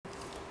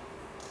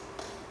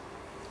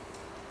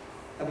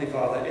Heavenly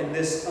Father, in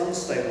this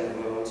unstable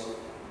world,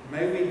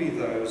 may we be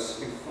those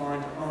who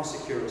find our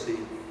security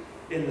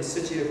in the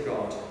city of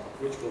God,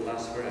 which will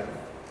last forever.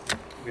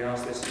 We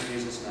ask this in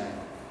Jesus' name.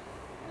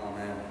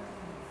 Amen.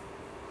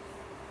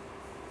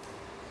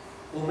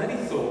 Well, many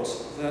thought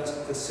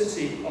that the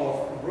city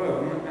of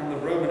Rome and the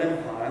Roman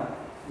Empire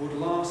would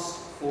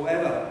last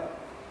forever.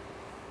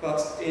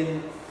 But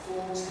in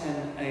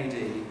 410 AD,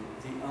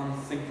 the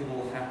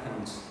unthinkable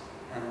happened,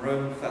 and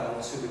Rome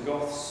fell to the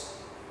Goths.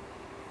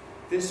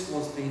 This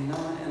was the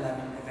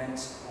 9/11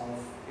 event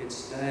of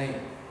its day,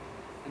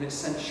 and it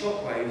sent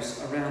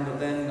shockwaves around the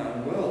then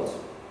known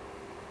world.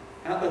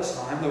 At the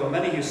time, there were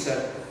many who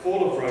said the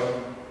fall of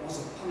Rome was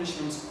a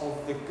punishment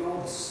of the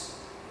gods,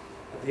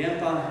 that the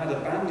empire had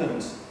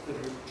abandoned the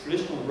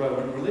traditional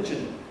Roman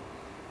religion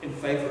in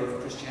favour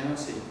of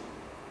Christianity.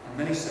 And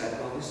many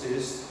said, well, this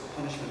is the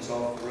punishment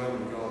of the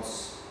Roman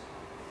gods.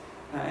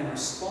 Now, in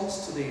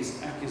response to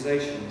these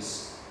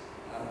accusations,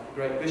 the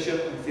great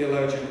bishop and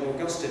theologian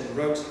Augustine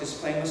wrote his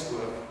famous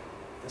work,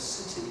 The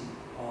City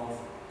of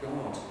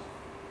God.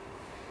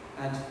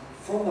 And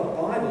from the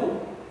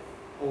Bible,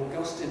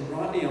 Augustine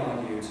rightly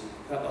argued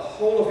that the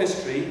whole of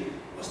history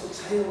was the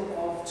tale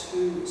of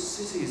two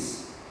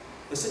cities,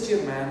 the city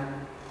of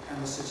man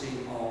and the city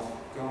of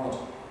God.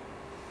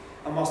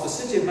 And whilst the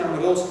city of man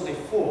would ultimately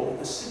fall,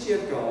 the city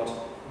of God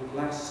would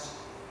last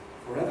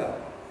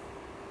forever.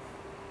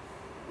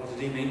 What did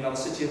he mean by the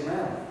city of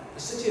man?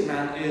 The city of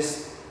man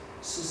is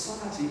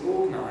society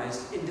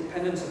organised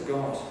independent of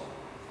God,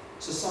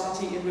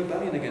 society in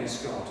rebellion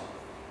against God.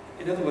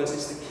 In other words,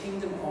 it's the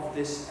kingdom of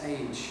this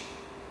age.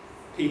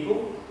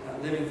 People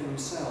living for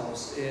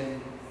themselves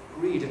in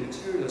greed and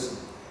materialism,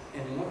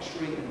 in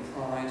luxury and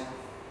pride,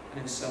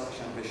 and in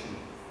selfish ambition.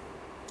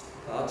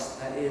 But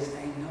there is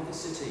another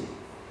city,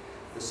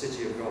 the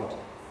city of God.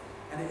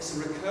 And it's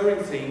a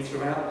recurring theme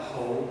throughout the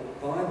whole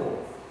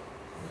Bible.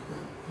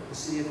 The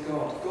city of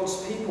God,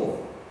 God's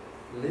people,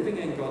 living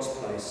in God's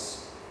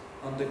place,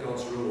 under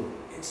God's rule.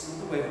 It's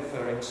another way of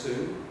referring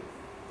to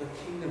the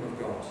kingdom of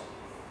God.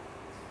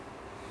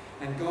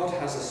 And God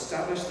has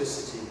established this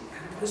city,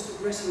 and God is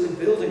progressively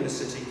building the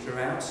city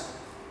throughout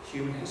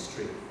human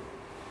history.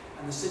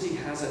 And the city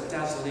has a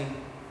dazzling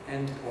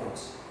end point.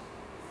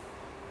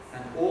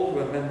 And all who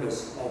are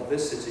members of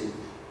this city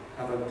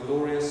have a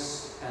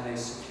glorious and a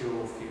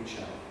secure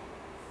future.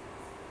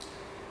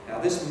 Now,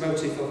 this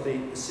motif of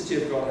the city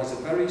of God has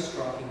a very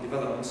striking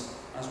development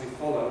as we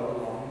follow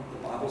along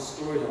the Bible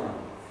storyline.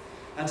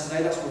 And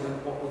today that's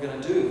what we're going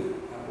to do.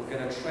 We're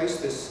going to trace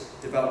this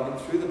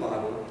development through the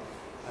Bible,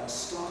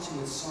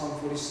 starting with Psalm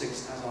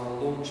 46 as our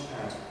launch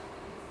pad.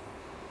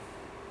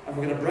 And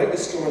we're going to break the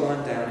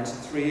storyline down into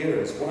three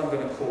eras. What I'm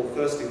going to call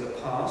firstly the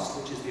past,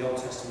 which is the Old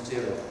Testament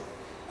era.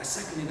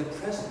 Secondly, the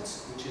present,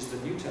 which is the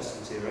New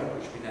Testament era,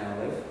 which we now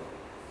live.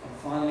 And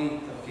finally,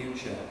 the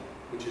future,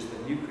 which is the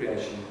new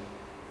creation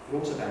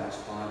brought about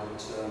by the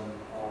return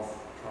of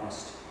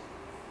Christ.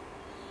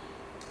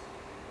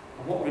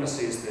 And what we're going to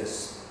see is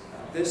this.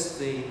 This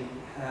theme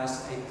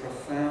has a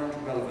profound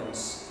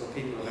relevance for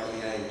people of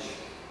every age.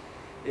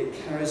 It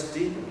carries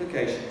deep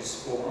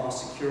implications for our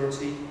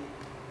security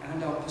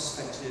and our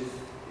perspective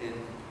in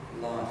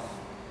life.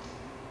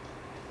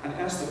 And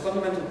asks the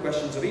fundamental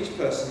questions of each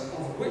person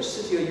of which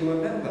city are you a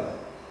member?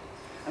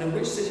 And in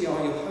which city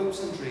are your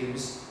hopes and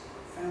dreams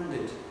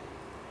founded?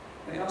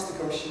 And it asks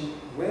the question,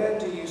 where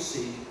do you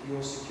seek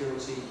your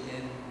security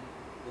in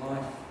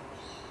life?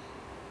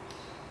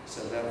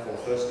 So therefore,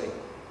 firstly,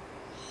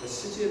 the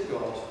city of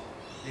God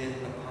in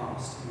the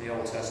past, in the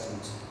Old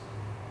Testament.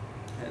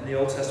 In the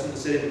Old Testament, the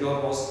city of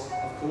God was,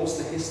 of course,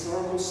 the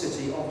historical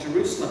city of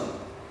Jerusalem.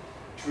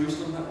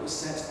 Jerusalem that was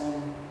set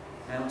on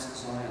Mount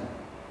Zion.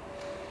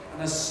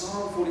 And as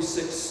Psalm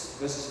 46,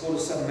 verses 4 to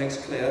 7 makes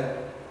clear,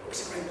 it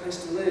was a great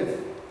place to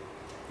live.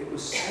 It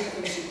was safe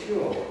and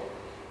secure.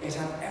 It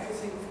had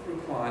everything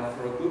required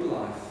for a good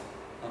life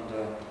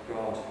under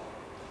God.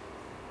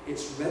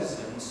 Its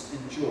residents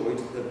enjoyed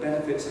the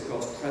benefits of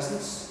God's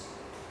presence,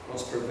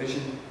 God's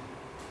provision,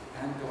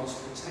 and God's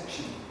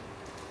protection.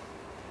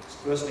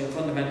 Firstly and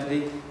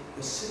fundamentally,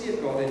 the city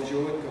of God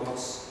enjoyed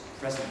God's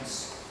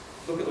presence.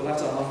 Look at the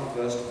latter half of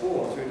verse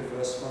 4 through to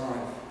verse 5.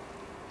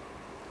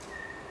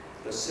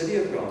 The city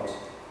of God,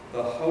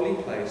 the holy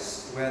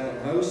place where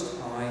the Most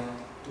High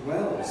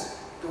dwells.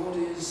 God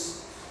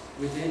is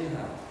within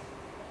her.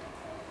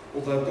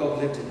 Although God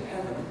lived in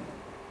heaven,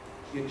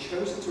 he had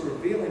chosen to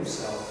reveal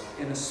himself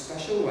in a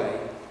special way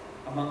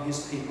among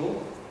his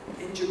people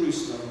in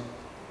Jerusalem,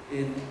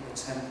 in the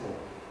temple.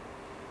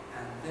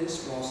 And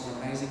this was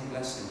an amazing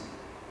blessing.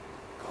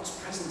 God's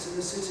presence in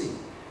the city.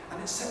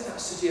 And it set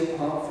that city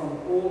apart from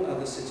all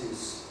other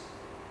cities.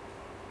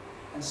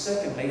 And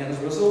secondly, and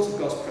as a result of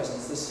God's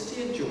presence, the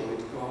city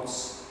enjoyed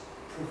God's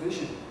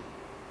provision.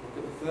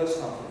 Look at the first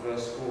half of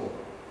verse 4.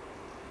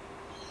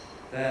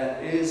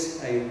 There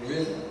is a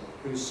river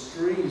whose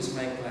streams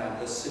make glad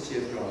the city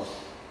of God,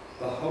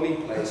 the holy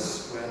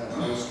place where the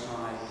Most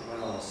High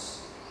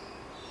dwells.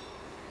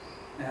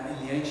 Now,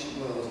 in the ancient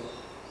world,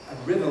 a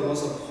river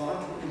was of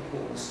vital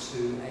importance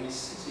to a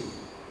city.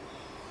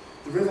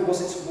 The river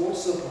was its water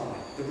supply.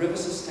 The river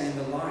sustained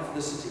the life of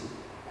the city.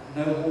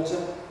 And no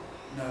water,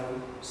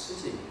 no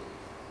city.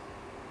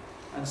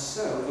 And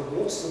so the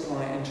water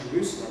supply in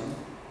Jerusalem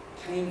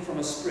came from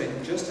a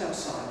spring just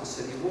outside the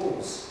city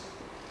walls.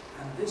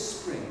 And this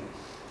spring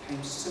came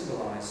to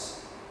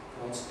symbolize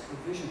God's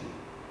provision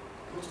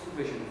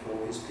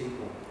for his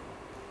people.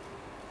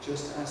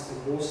 Just as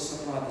the water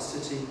supplied the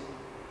city,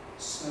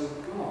 so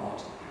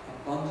God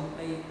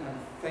abundantly and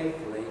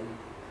faithfully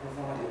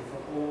provided for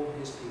all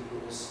his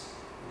people's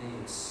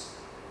needs.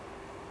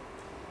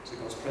 So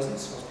God's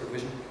presence, God's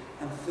provision,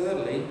 and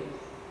thirdly,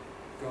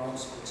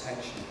 God's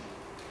protection.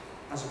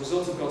 As a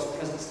result of God's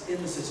presence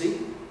in the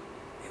city,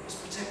 it was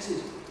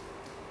protected.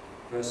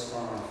 Verse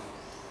 5.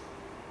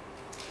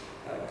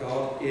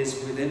 God is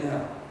within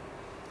her.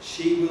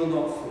 She will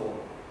not fall.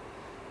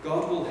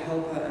 God will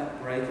help her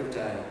at break of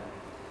day.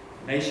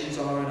 Nations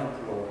are in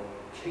uproar.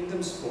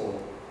 Kingdoms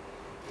fall.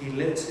 He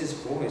lifts his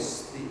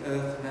voice. The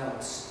earth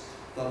melts.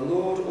 The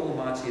Lord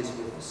Almighty is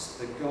with us.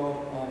 The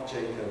God of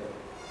Jacob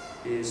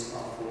is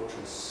our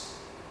fortress.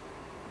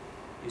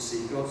 You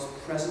see, God's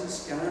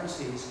presence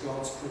guarantees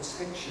God's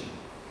protection.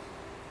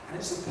 And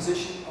it's a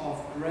position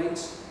of great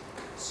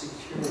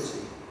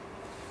security.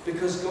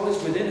 Because God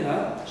is within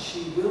her,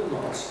 she will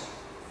not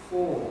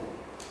fall.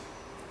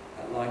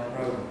 Like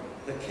Rome,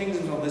 the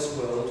kingdoms of this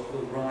world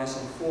will rise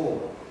and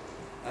fall.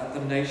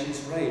 The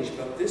nations rage,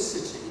 but this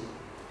city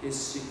is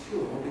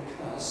secure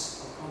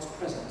because of God's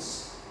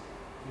presence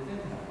within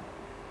her.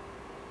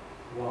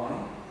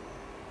 Why?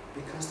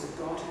 Because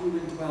the God who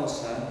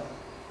indwells her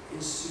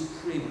is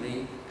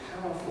supremely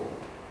powerful.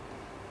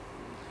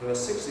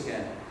 Verse 6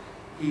 again.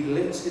 He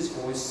lifts his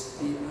voice,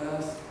 the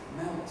earth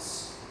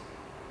melts.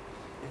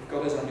 If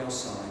God is on your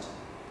side,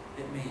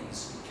 it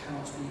means you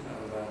cannot be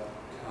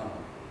overcome.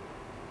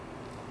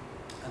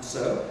 And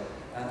so,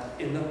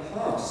 in the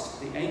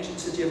past, the ancient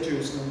city of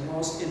Jerusalem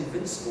was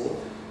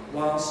invincible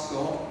whilst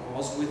God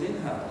was within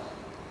her.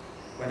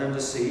 When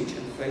under siege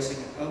and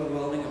facing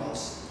overwhelming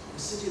odds,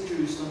 the city of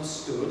Jerusalem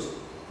stood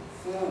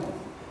firm.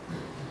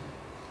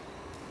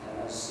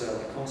 As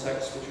the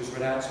context which was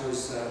read out to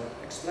us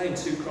explained,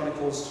 2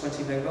 Chronicles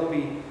 20 may well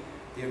be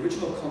the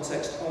original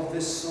context of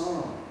this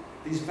psalm.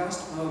 These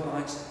vast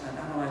Moabite and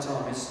Ammonite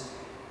armies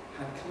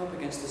had come up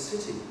against the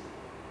city,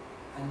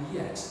 and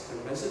yet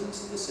the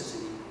residents of the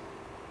city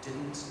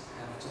didn't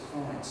have to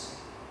fight.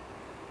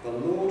 The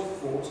Lord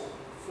fought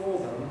for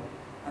them,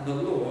 and the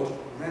Lord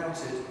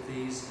routed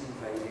these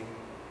invading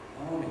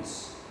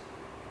armies.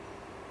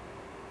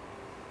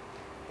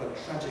 But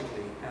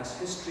tragically, as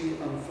history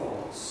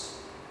unfolds,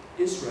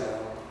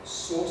 Israel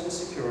sought her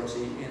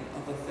security in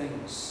other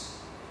things.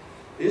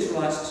 The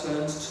Israelites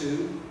turned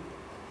to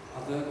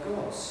other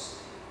gods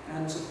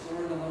and to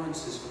foreign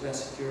alliances for their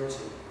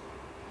security.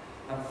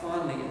 And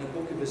finally, in the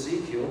book of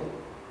Ezekiel,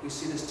 we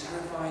see this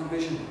terrifying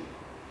vision.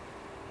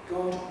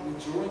 God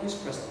withdrawing his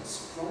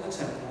presence from the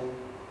temple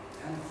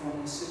and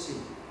from the city.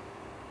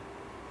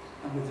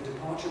 And with the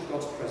departure of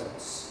God's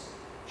presence,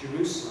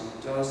 Jerusalem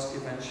does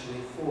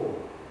eventually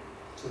fall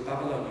to the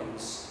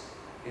Babylonians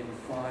in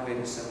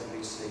 587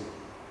 BC.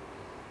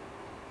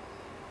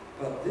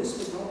 But this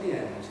was not the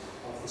end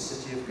of the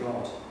city of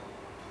God,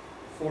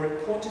 for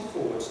it pointed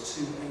forward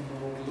to a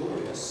more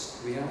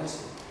glorious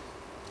reality.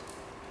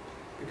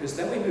 Because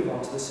then we move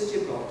on to the city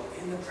of God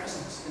in the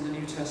present, in the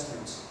New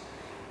Testament.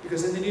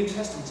 Because in the New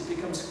Testament it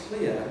becomes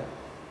clear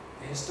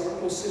the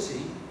historical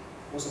city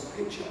was a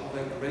picture of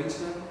a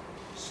greater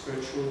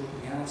spiritual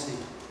reality.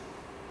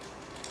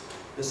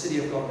 The city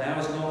of God now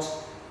is not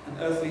an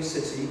earthly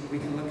city we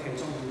can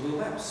locate on Google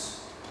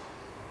Maps.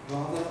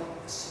 Rather,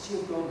 the city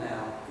of God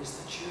now is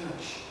the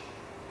church.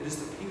 It is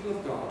the people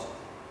of God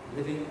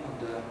living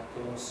under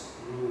God's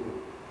rule.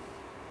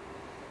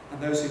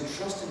 And those who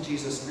trust in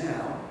Jesus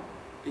now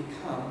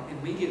become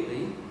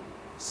immediately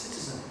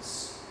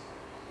citizens.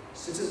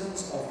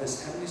 Citizens of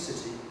this heavenly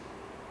city.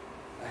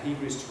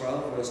 Hebrews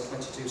 12 verse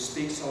 22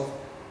 speaks of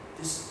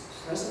this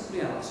present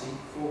reality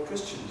for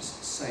Christians,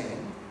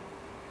 saying,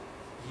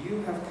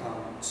 "You have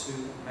come to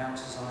Mount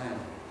Zion,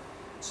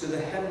 to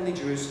the heavenly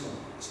Jerusalem,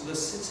 to the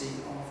city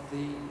of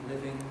the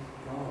living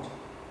God."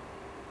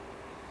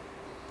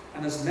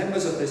 And as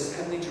members of this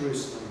heavenly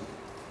Jerusalem,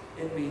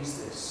 it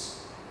means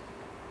this: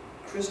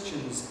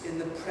 Christians in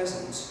the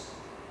present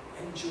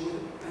enjoy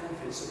the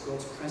benefits of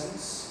God's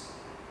presence,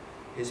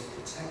 his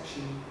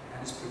protection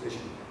and his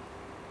provision.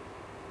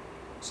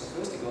 So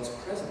firstly, God's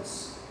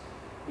presence.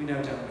 We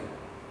know, don't we?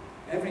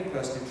 Every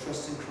person who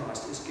trusts in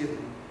Christ is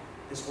given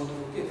this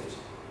wonderful gift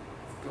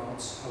of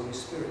God's Holy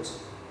Spirit.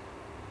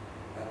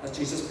 As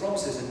Jesus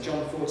promises in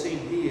John 14,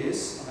 he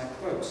is, and I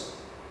quote,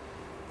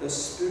 "the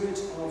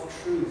Spirit of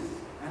truth,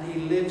 and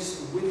he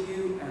lives with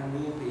you and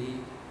will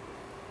be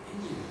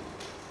in you."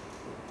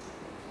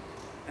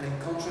 And in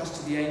contrast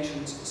to the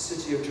ancient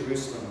city of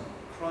Jerusalem,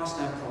 Christ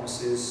now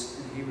promises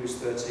in Hebrews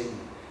 13,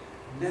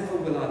 "Never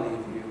will I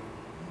leave you,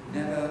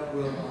 never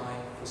will I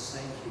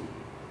forsake you."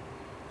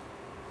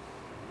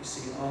 You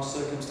see, our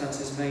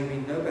circumstances may be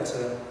no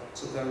better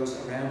to those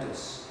around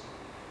us.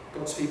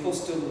 God's people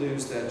still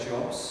lose their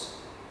jobs.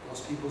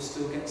 God's people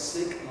still get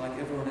sick like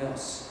everyone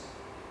else.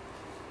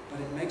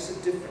 But it makes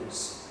a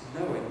difference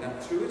knowing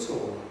that through it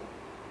all,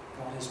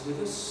 God is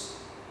with us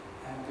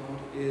and God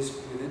is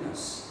within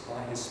us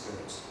by his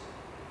Spirit.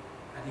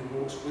 And he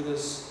walks with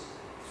us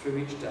through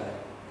each day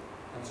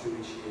and through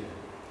each year.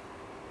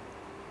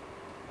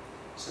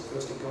 So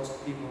firstly, God's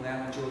people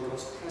now enjoy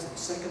God's presence.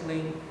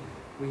 Secondly,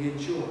 we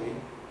enjoy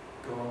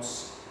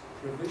God's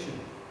provision.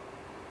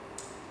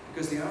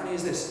 Because the irony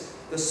is this: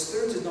 the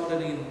Spirit is not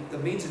only the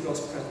means of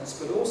God's presence,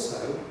 but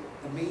also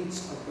the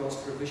means of God's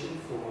provision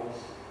for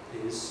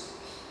his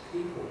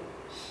people.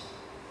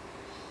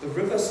 The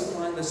river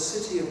supplying the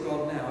city of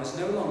God now is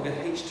no longer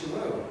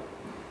H2O.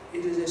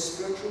 It is a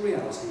spiritual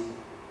reality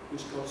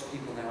which God's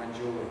people now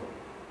enjoy.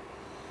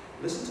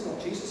 Listen to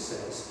what Jesus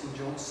says in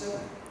John 7,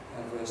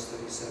 verse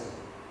 37.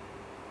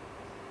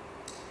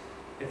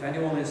 If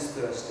anyone is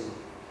thirsty,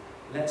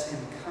 let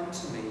him come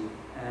to me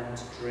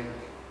and drink.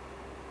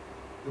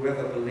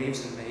 Whoever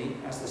believes in me,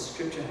 as the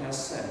scripture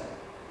has said,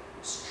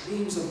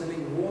 streams of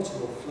living water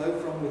will flow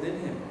from within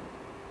him.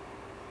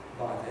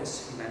 By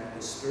this he meant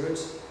the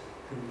Spirit,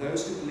 whom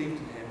those who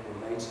believed in him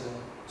were later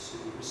to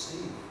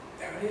receive.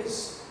 There it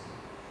is,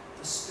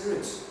 the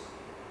Spirit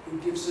who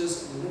gives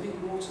us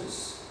living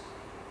waters.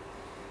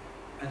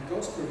 And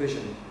God's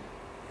provision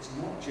is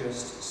not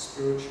just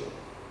spiritual,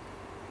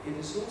 it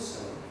is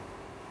also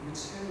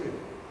material.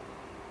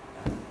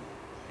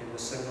 In the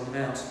Sermon on the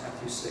Mount,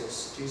 Matthew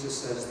 6, Jesus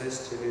says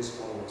this to his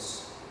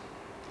followers.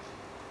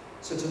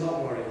 So do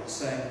not worry,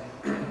 saying,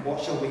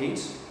 what shall we eat,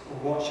 or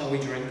what shall we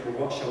drink, or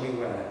what shall we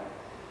wear?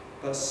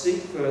 But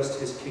seek first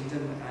his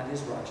kingdom and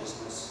his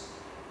righteousness,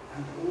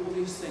 and all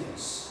these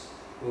things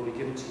will be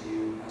given to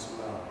you as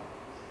well.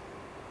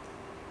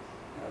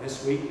 Now,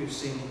 this week we've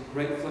seen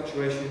great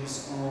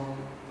fluctuations on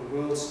the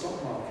world's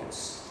stock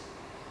markets.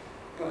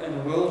 But in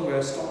a world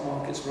where stock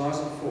markets rise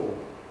and fall,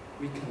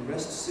 we can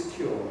rest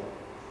secure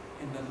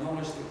in the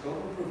knowledge that God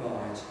will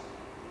provide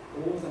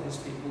all that his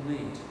people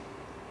need,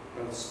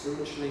 both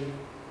spiritually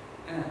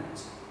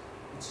and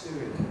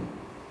materially.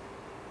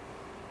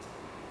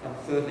 And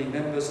thirdly,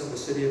 members of the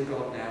city of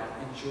God now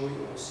enjoy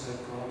also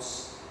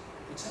God's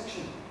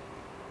protection.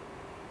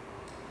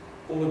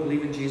 All who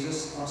believe in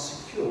Jesus are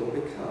secure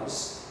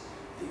because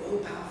the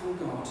all-powerful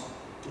God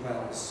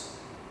dwells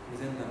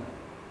within them.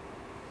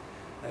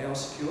 They are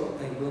secure,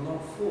 they will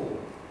not fall.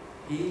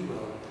 He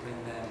will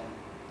bring them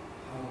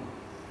home.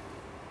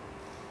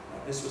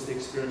 This was the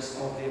experience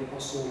of the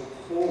Apostle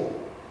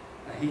Paul.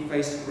 He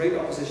faced great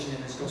opposition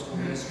in his gospel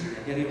ministry,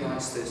 and yet he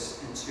writes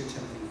this in 2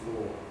 Timothy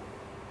 4.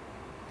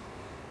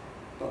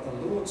 But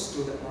the Lord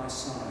stood at my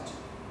side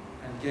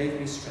and gave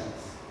me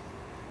strength.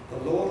 The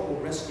Lord will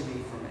rescue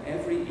me from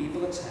every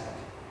evil attack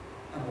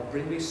and will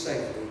bring me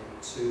safely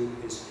to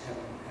his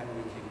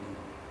heavenly kingdom.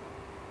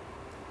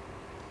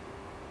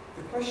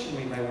 The question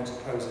we may want to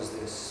pose is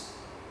this: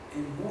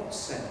 in what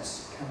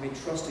sense can we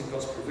trust in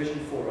God's provision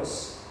for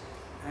us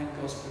and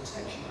God's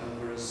protection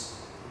over us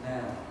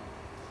now?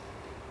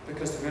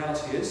 Because the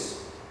reality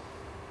is,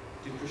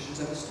 do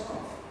Christians ever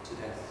starve to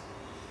death?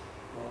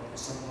 Well, in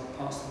some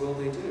parts of the world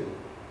they do.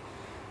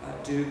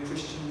 Do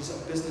Christians'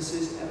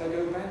 businesses ever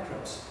go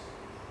bankrupt?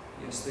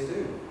 Yes, they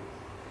do.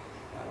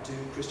 Do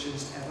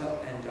Christians ever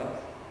end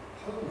up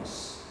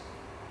homeless?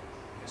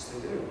 Yes,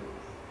 they do.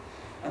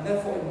 And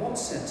therefore, in what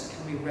sense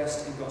can we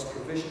rest in God's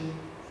provision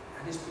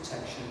and his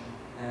protection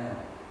now?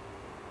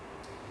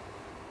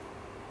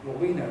 Well,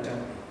 we know,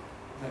 don't we,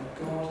 that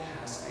God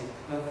has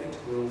a perfect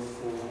will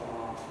for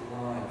our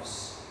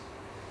lives.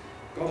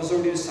 God has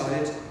already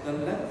decided the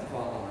length of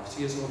our lives.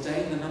 He has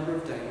ordained the number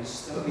of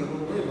days that we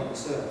will live on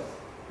this earth.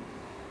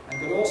 And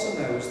God also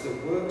knows the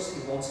works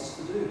he wants us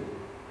to do.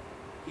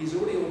 He's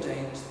already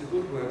ordained the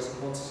good works he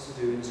wants us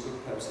to do in his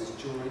good purposes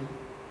during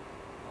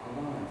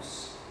our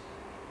lives.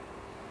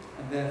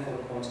 And therefore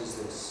the point is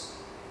this: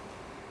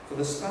 for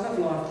the span of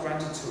life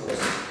granted to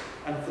us,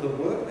 and for the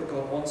work that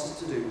God wants us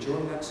to do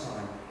during that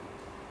time,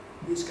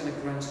 he's going to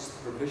grant us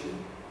the provision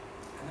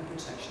and the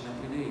protection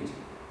that we need.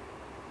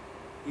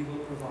 He will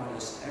provide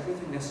us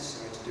everything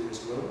necessary to do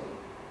his will,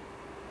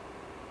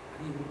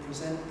 and he will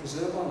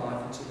preserve our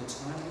life until the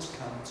time has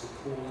come to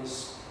call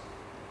us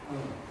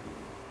home.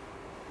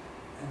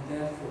 And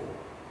therefore,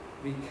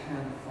 we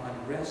can find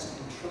rest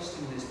in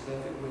trusting in his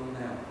perfect will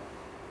now,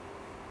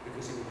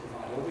 because he will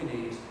provide all we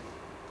need,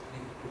 and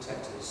he will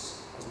protect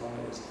us as long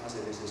as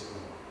it is his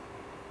will.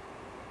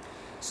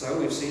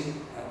 So we've seen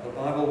in the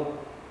Bible,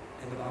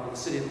 the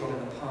city of God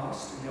in the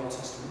past, in the Old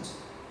Testament,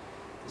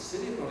 the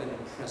city of God in the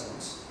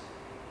present,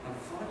 and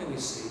finally we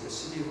see the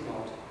city of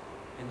God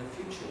in the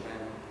future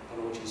when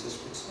the Lord Jesus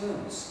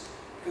returns,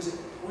 because it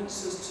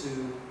points us to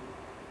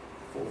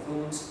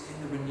fulfillment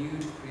in the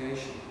renewed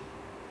creation.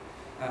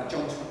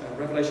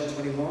 Revelation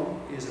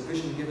 21 is a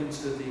vision given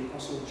to the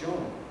Apostle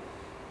John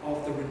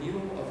of the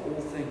renewal of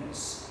all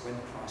things when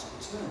Christ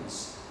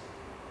returns.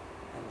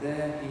 And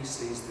there he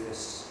sees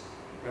this,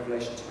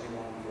 Revelation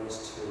 21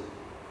 verse 2.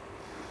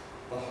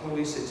 The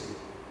holy city,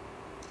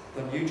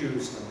 the new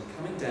Jerusalem,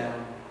 coming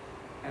down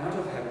out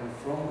of heaven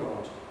from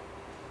God,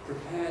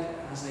 prepared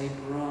as a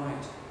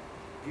bride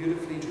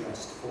beautifully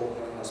dressed for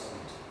her husband.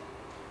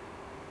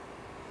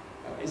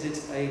 Is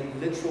it a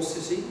literal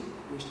city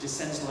which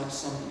descends like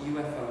some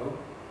UFO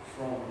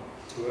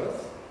to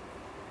earth?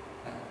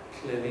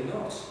 Clearly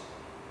not.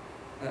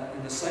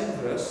 In the same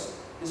verse,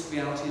 this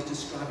reality is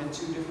described in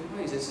two different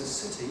ways. It's a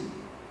city,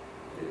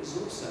 but it is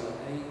also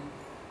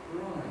a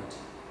bride.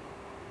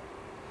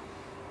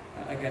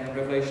 Again, in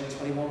Revelation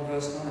 21,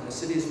 verse 9, the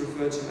city is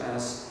referred to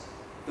as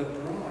the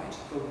bride,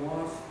 the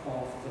wife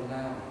of the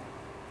Lamb.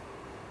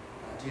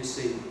 Do you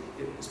see?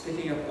 It's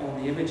picking up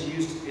on the image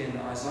used in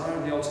Isaiah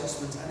in the Old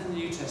Testament and in the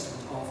New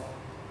Testament of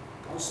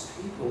God's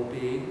people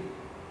being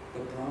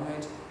the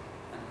bride,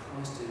 and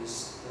Christ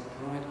is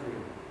the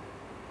bridegroom.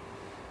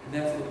 And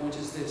therefore the point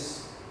is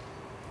this: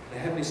 the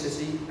heavenly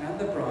city and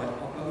the bride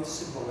are both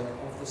symbolic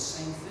of the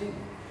same thing,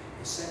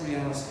 the same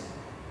reality.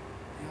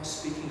 They are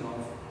speaking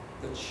of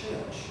the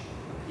church,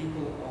 the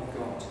people of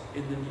God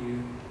in the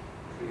new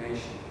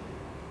creation.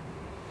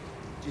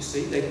 Do you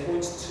see? They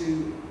point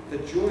to the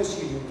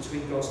joyous union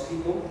between God's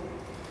people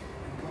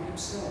and God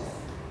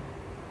himself.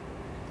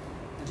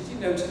 And did you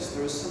notice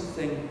there is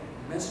something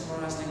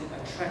mesmerizingly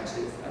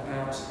attractive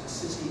about the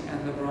city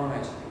and the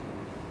bride?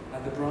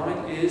 And the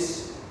bride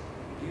is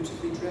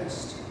beautifully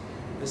dressed.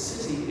 The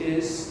city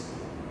is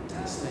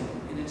dazzling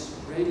in its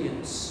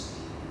radiance.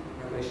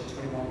 Revelation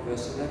 21,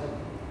 verse 11.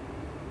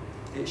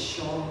 It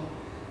shone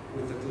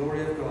with the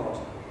glory of God,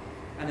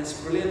 and its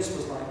brilliance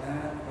was like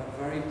that of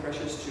a very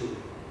precious jewel,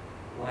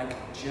 like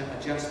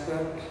a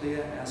jasper,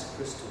 clear as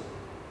crystal.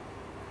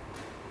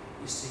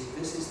 You see,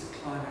 this is the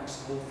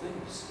climax of all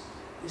things.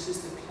 This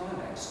is the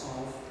climax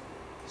of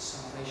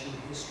salvation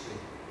history,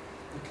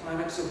 the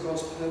climax of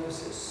God's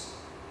purposes.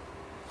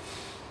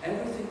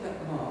 Everything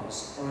that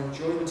mars our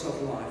enjoyment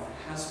of life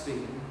has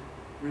been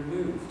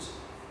removed.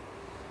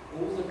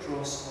 All the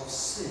dross of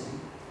sin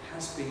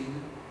has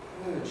been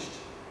purged.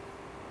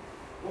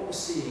 What we're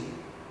seeing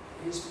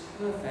is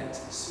perfect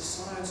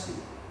society,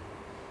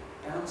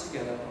 bound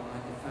together by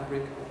the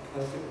fabric of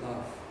perfect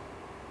love.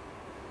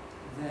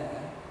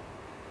 There,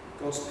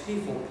 God's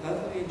people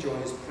perfectly enjoy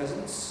his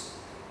presence,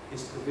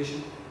 his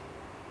provision,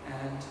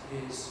 and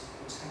his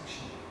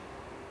protection.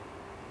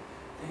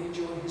 They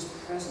enjoy his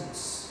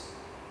presence,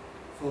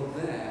 for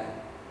there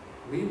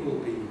we will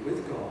be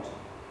with God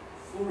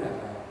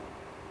forever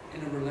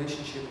in a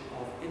relationship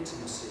of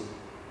intimacy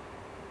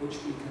which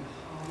we can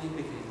hardly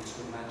begin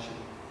to imagine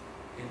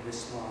in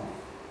this life.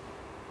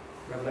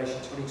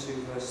 Revelation 22,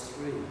 verse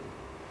 3.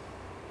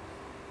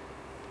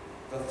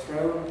 The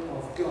throne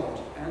of God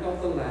and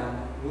of the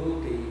Lamb will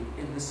be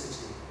in the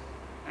city,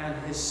 and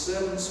his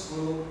servants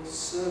will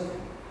serve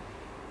him,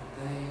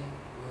 and they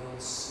will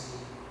see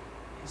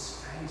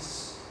his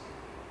face.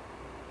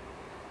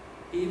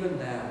 Even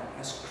now,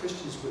 as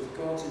Christians with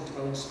God's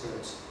indwelling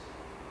Spirit,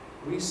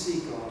 we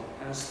see God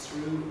as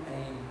through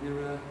a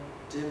mirror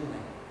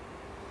dimly.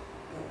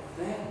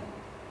 But then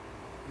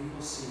we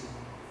will see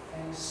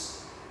him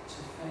face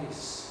to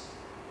face,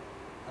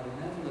 a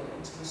level of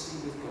intimacy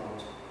with God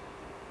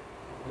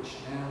of which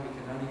now we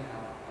can only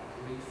have a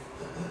brief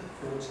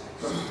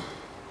foretaste.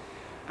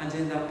 And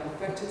in that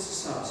perfected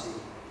society,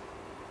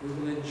 we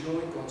will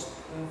enjoy God's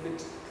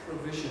perfect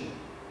provision.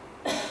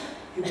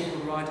 He will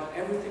provide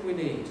everything we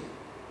need,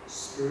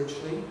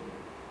 spiritually,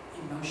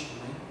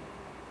 emotionally,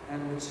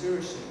 and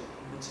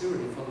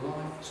materially for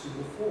life to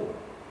the full.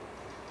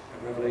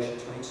 In Revelation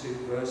 22,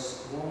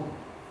 verse 1.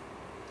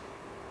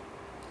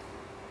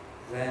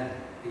 Then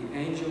the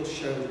angel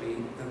showed me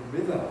the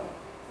river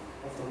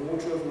of the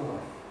water of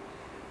life,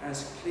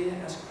 as clear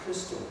as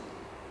crystal,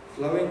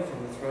 flowing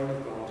from the throne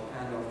of God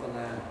and of the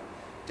Lamb,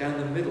 down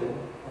the middle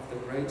of the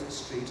great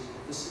street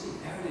of the city.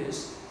 There it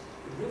is,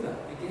 the river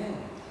again,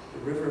 the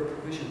river of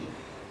provision,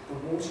 the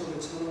water of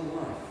eternal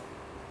life,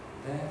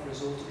 there for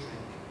us all to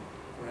drink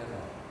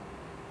forever.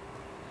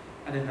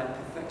 And in that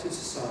perfected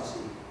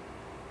society,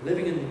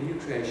 living in the new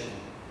creation,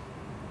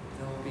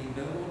 there will be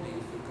no more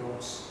need for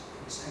God's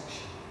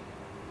protection.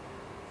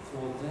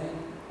 For then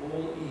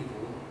all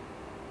evil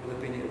will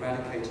have been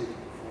eradicated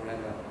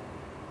forever.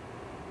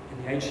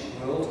 In the ancient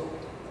world,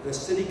 the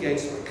city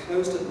gates were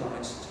closed at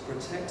night to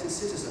protect its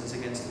citizens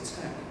against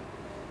attack.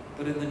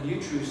 But in the New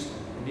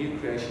Jerusalem, the new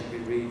creation, we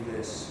read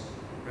this,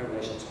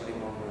 Revelation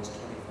 21, verse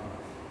 25.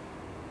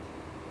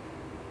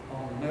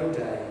 On no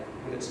day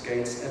will its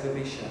gates ever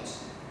be shut,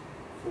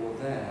 for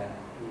there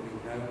will be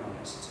no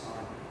night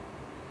time.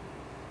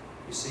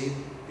 You see,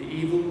 the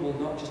evil will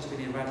not just have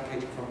been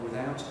eradicated from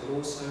without, but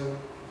also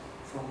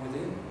from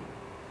within.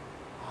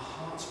 Our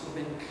hearts will have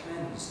been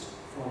cleansed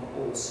from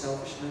all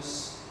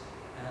selfishness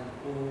and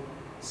all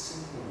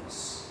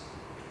sinfulness.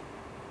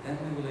 Then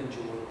we will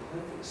enjoy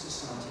perfect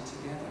society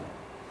together,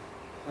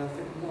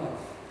 perfect love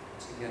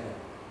together.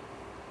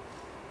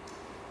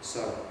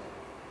 So,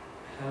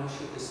 how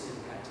should this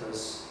impact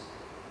us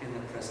in the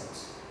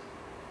present?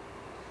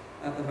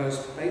 The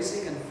most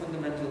basic and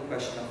fundamental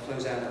question that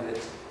flows out of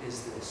it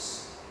is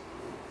this: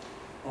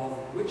 of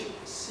which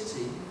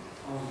city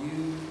are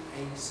you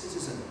a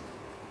citizen?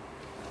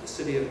 The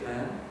city of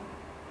man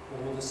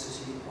or the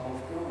city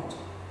of God?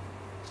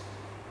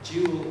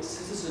 dual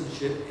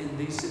citizenship in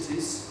these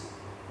cities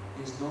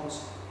is not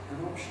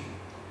an option.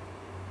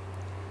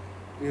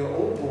 We are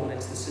all born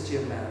into the city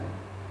of man.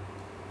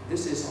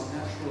 This is our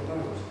natural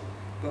abode.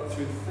 But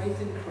through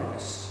faith in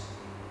Christ,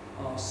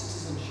 our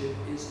citizenship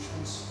is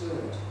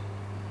transferred,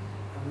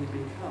 and we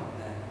become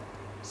then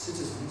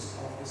citizens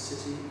of the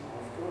city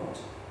of God.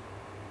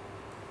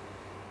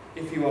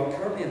 If you are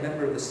currently a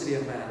member of the city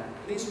of man,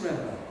 please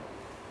remember,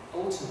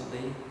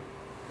 ultimately,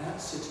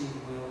 that city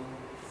will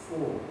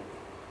fall.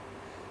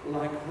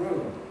 Like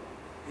Rome,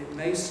 it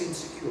may seem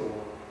secure,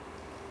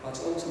 but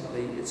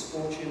ultimately its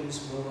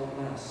fortunes will not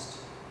last.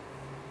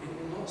 It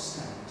will not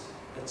stand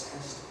the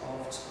test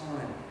of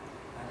time,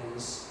 that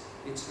is,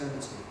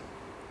 eternity.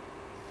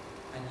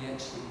 And yet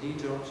you need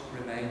not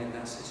remain in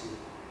that city.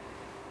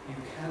 You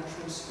can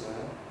transfer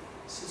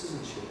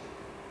citizenship.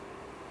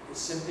 It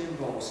simply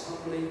involves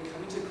humbly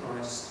coming to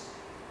Christ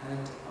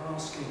and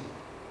asking.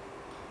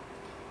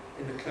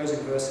 In the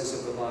closing verses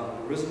of the Bible,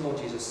 the risen Lord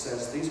Jesus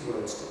says these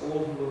words to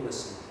all who will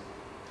listen.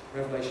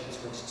 Revelation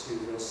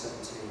 22, verse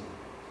 17.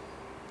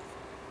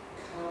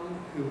 Come,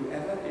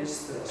 whoever is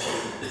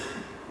thirsty,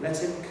 let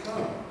him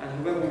come, and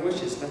whoever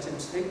wishes, let him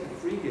take the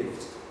free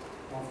gift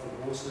of the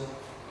water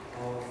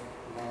of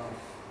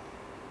life.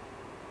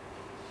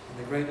 And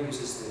the great news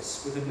is this: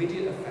 with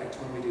immediate effect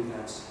when we do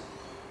that,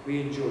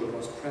 we enjoy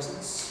God's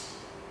presence,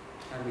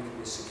 and we can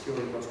be secure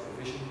in God's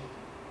provision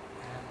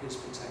and His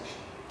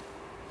protection.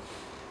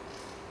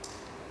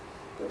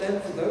 But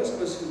then, for those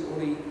of us who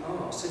already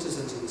are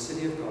citizens of the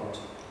city of God,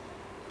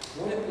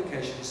 what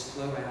implications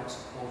flow out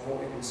of what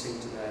we've been seeing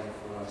today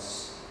for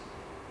us?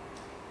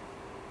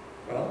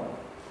 Well,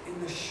 in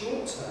the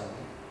short term,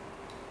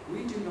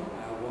 we do not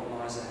know what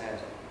lies ahead.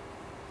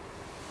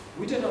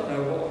 We do not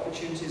know what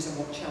opportunities and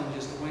what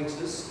challenges await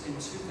us in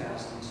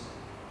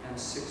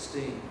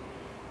 2016.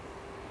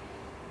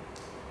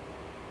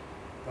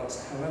 But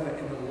however,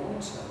 in the long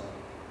term,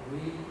 we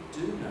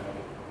do know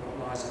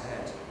what lies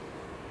ahead.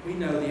 We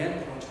know the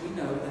end point. We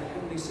know the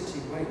heavenly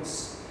city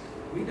waits.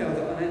 We know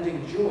that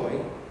unending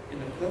joy in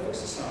the perfect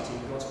society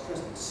in God's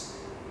presence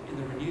in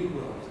the renewed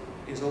world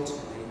is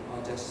ultimately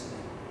our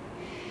destiny.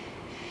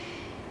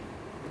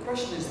 The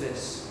question is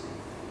this: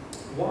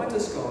 why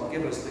does God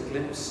give us the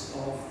glimpse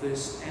of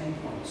this end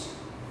point?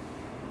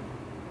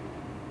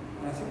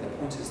 And I think the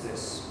point is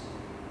this: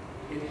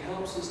 it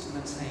helps us to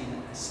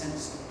maintain a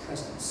sense of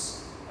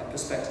presence, a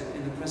perspective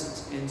in the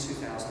present in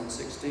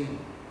 2016.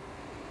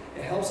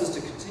 It helps us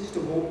to continue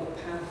to walk the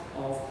path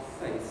of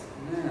faith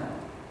now.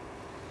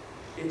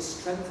 It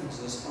strengthens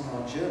us on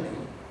our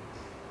journey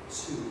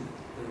to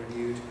the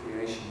renewed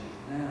creation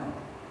now.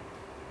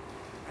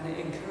 And it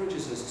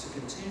encourages us to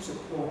continue to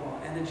pour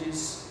our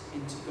energies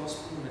into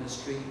gospel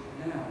ministry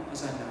now,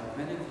 as I know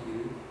many of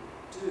you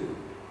do.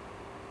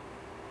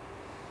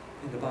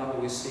 In the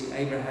Bible we see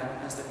Abraham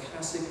as the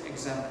classic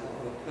example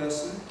of a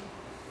person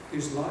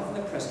whose life in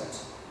the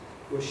present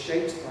was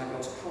shaped by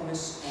God's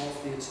promise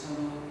of the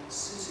eternal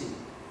city.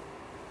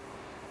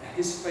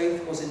 His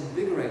faith was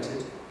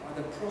invigorated by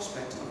the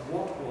prospect of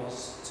what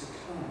was to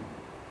come.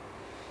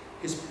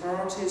 His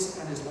priorities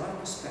and his life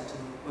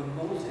perspective were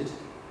moulded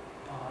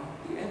by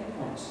the end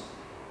point.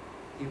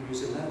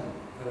 Hebrews 11,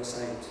 verse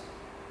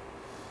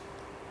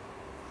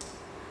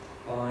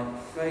 8. By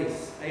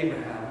faith,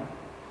 Abraham,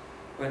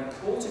 when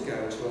called to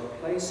go to a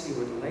place he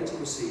would later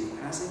receive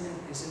as in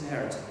his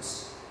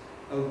inheritance,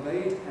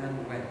 obeyed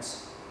and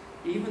went,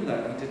 even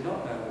though he did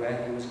not know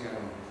where he was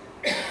going.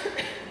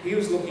 He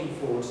was looking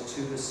forward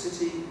to the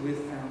city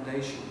with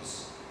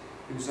foundations,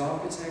 whose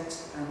architect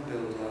and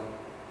builder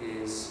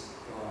is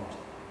God.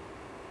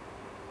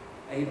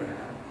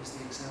 Abraham is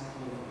the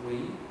example that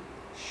we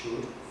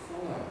should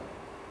follow.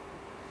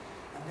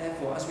 And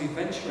therefore, as we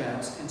venture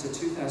out into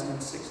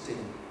 2016,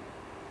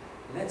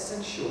 let's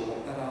ensure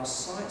that our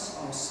sights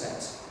are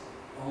set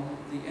on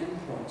the end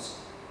point.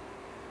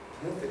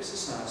 Perfect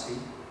society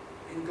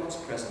in God's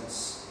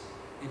presence,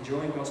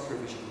 enjoying God's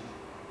provision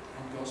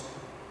and God's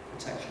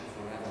protection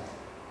forever.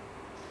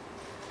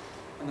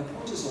 And the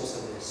point is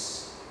also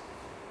this: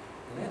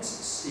 let's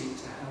seek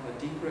to have a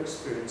deeper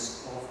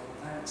experience of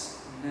that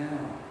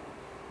now.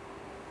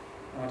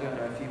 Now, I don't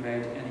know if you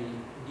made any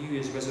New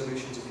Year's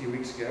resolutions a few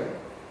weeks ago,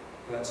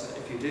 but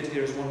if you did,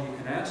 here is one you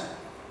can add.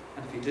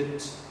 And if you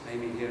didn't,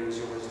 maybe here is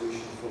your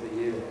resolution for the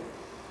year.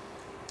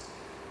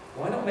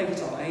 Why not make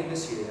it our aim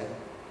this year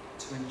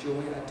to enjoy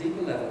a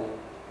deeper level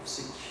of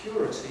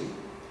security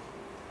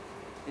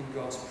in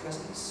God's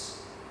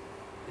presence,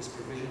 His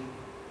provision,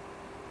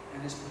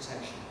 and His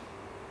protection?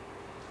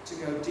 To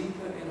go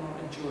deeper in our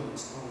enjoyment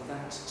of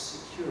that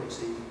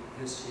security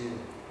this year.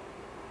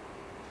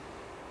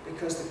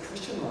 Because the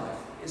Christian life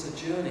is a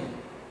journey.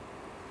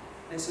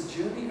 It's a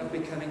journey of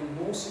becoming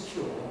more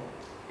secure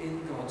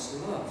in God's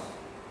love.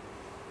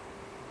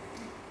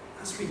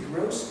 As we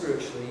grow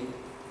spiritually,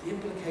 the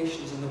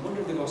implications and the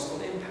wonder of the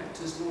gospel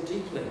impact us more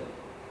deeply.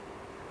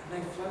 And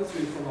they flow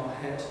through from our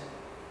head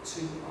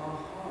to our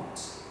heart.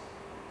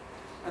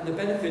 And the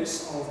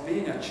benefits of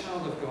being a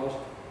child of God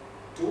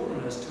dawn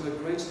on us to a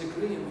greater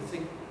degree, and we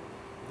think,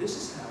 this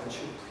is how it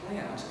should play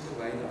out in the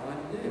way that I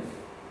live.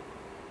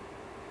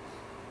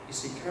 You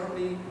see,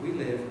 currently we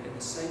live in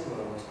the same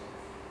world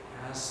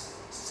as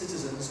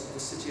citizens of the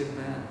city of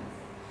man.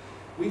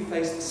 We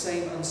face the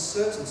same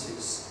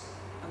uncertainties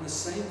and the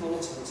same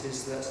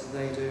volatilities that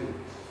they do.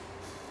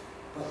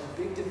 But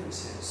the big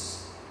difference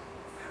is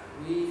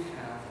that we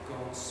have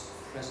God's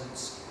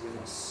presence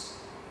with us.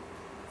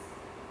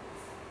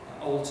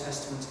 Old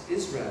Testament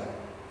Israel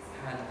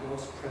had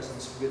God's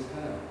presence with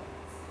her.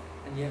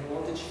 And yet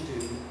what did she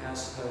do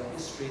as her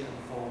history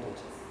unfolded?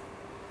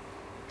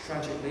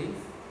 Tragically,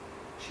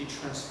 she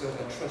transferred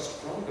her trust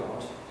from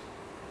God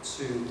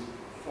to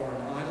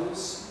foreign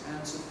idols and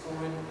to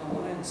foreign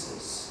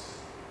alliances.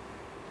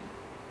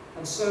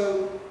 And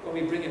so, when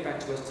we bring it back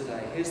to us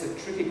today, here's the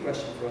tricky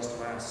question for us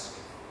to ask.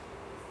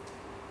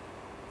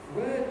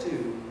 Where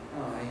do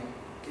I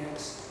get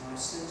my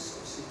sense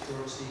of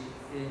security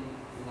in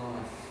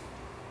life?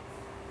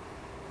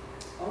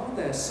 Are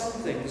there some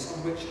things on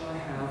which I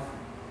have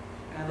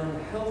an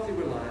unhealthy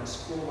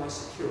reliance for my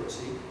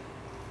security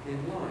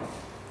in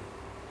life?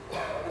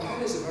 And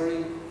that is a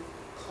very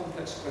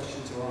complex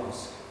question to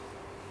ask.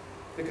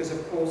 Because,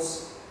 of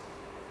course,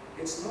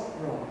 it's not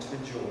wrong to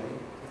enjoy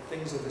the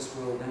things of this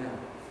world now.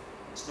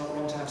 It's not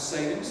wrong to have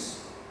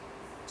savings,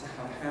 to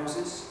have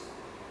houses,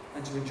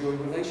 and to enjoy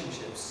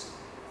relationships.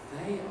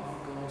 They are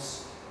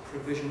God's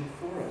provision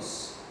for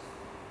us.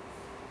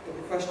 But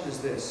the question is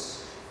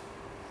this: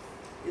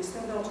 is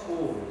there not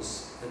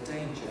always the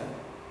danger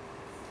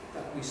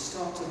that we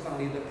start to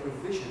value the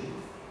provision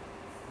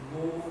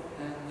more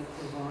than the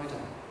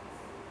provider?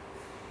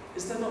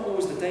 Is there not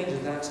always the danger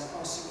that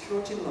our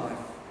security in life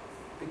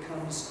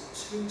becomes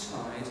too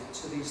tied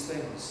to these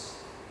things?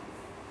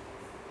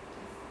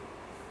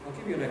 I'll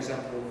give you an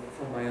example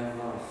from my own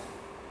life.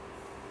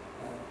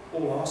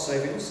 All our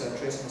savings,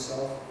 Tracy and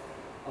myself,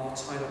 are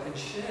tied up in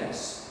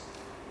shares.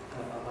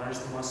 I manage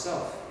them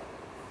myself.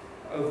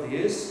 Over the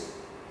years,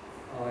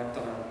 I've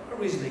done a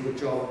reasonably good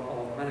job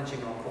of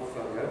managing our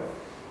portfolio.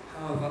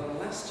 However,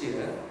 last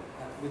year,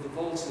 with the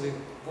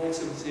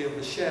volatility of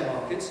the share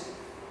market,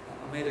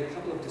 I made a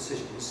couple of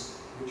decisions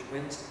which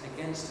went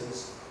against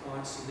us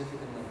quite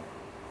significantly.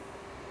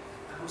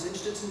 I was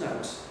interested to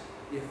note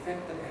the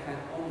effect that it had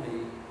on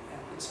me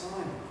at the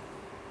time.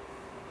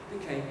 I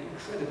became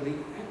incredibly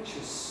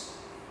anxious.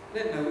 I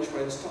didn't know which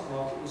way the stock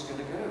market was going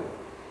to go.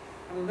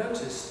 And I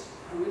noticed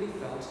I really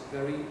felt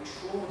very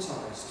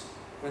traumatised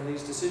when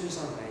these decisions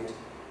I made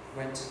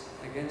went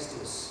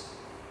against us.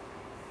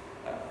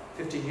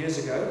 15 years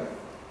ago,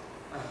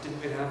 I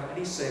didn't really have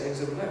any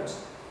savings of note.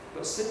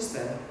 But since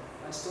then,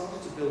 I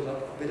started to build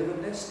up a bit of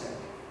a nest egg.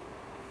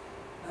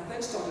 And I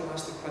then started to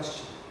ask the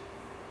question,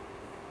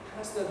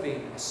 has there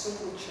been a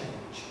subtle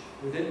change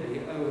within me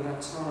over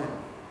that time?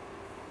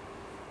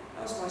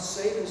 As my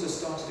savings have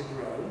started to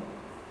grow,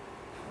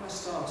 have I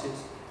started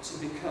to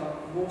become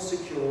more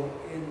secure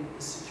in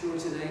the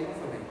security they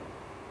offer me?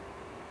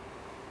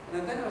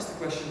 And I then asked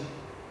the question,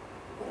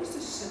 what does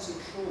this sense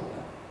of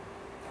trauma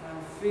that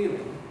I'm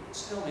feeling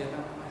tell me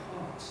about my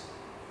heart?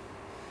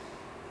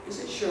 Is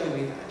it showing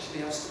me that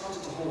actually I've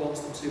started to hold on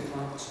to them too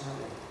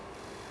tightly?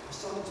 I've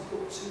started to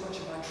put too much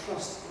of my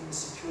trust in the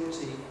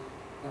security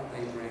that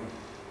they bring.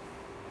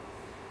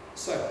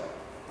 So,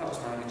 that was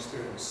my own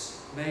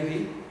experience.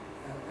 Maybe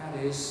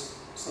that is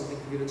something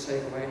for you to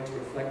take away and to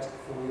reflect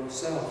for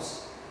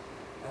yourselves.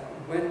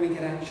 When we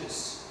get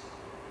anxious,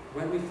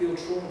 when we feel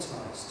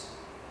traumatized,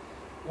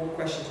 one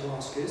question to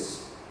ask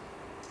is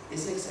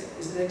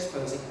it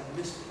exposing a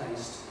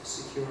misplaced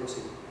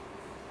security?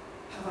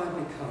 Have I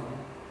become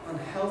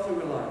unhealthy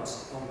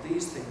reliance on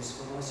these things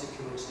for my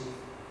security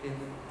in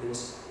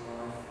this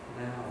life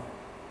now?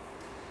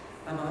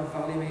 Am I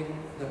valuing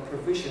the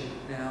provision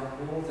now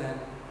more than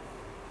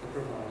the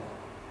provider?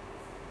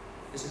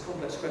 It's a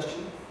complex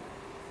question,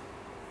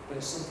 but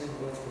it's something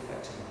worth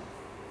reflecting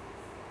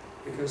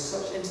on. Because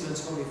such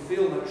incidents, when we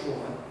feel that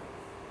trauma,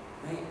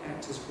 may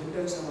act as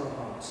windows in our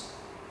hearts,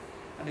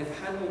 and if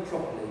handled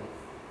properly,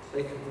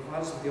 they can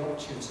provide us with the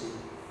opportunity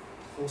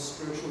for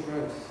spiritual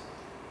growth.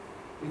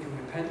 We can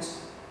repent,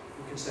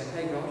 we can say,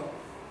 hey God,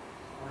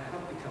 I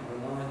have become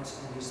reliant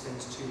on these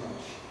things too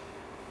much.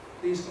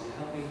 Please God,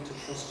 help me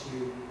to trust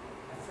you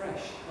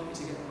afresh. Help me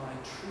to get my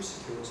true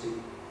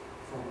security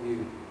from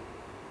you.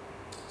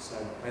 So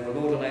may the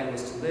Lord enable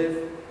us to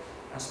live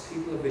as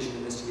people of vision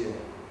in this year,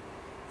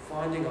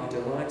 finding our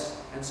delight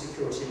and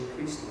security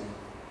increasingly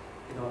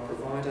in our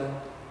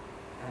provider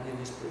and in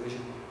his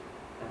provision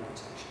and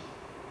protection.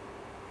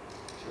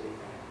 Shall we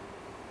pray?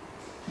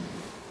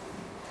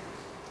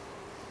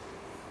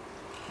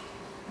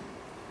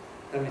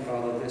 Heavenly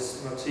Father,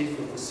 this motif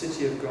of the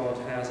city of God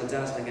has a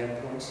dazzling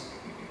endpoint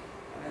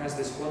and has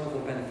this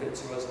wonderful benefit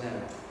to us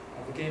now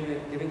of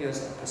giving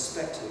us a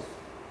perspective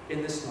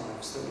in this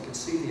life so that we can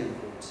see the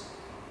endpoint.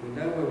 We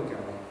know where we're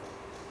going,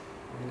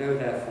 and we know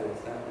therefore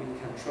that we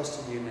can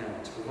trust in you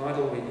now to provide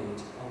all we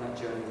need on that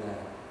journey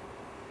there.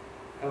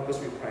 Help us,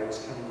 we pray,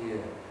 this coming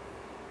year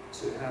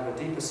to have a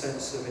deeper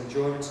sense of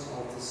enjoyment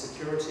of the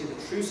security,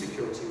 the true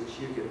security which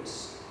you give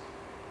us.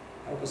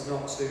 Help us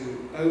not to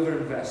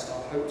overinvest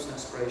our hopes and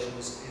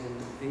aspirations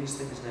in these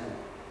things now,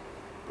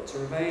 but to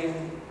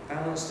remain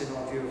balanced in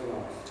our view of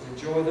life, to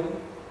enjoy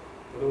them,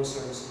 but also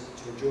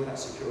to enjoy that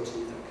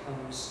security that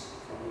comes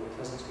from your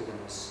presence within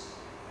us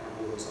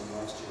and with us on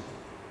life's journey.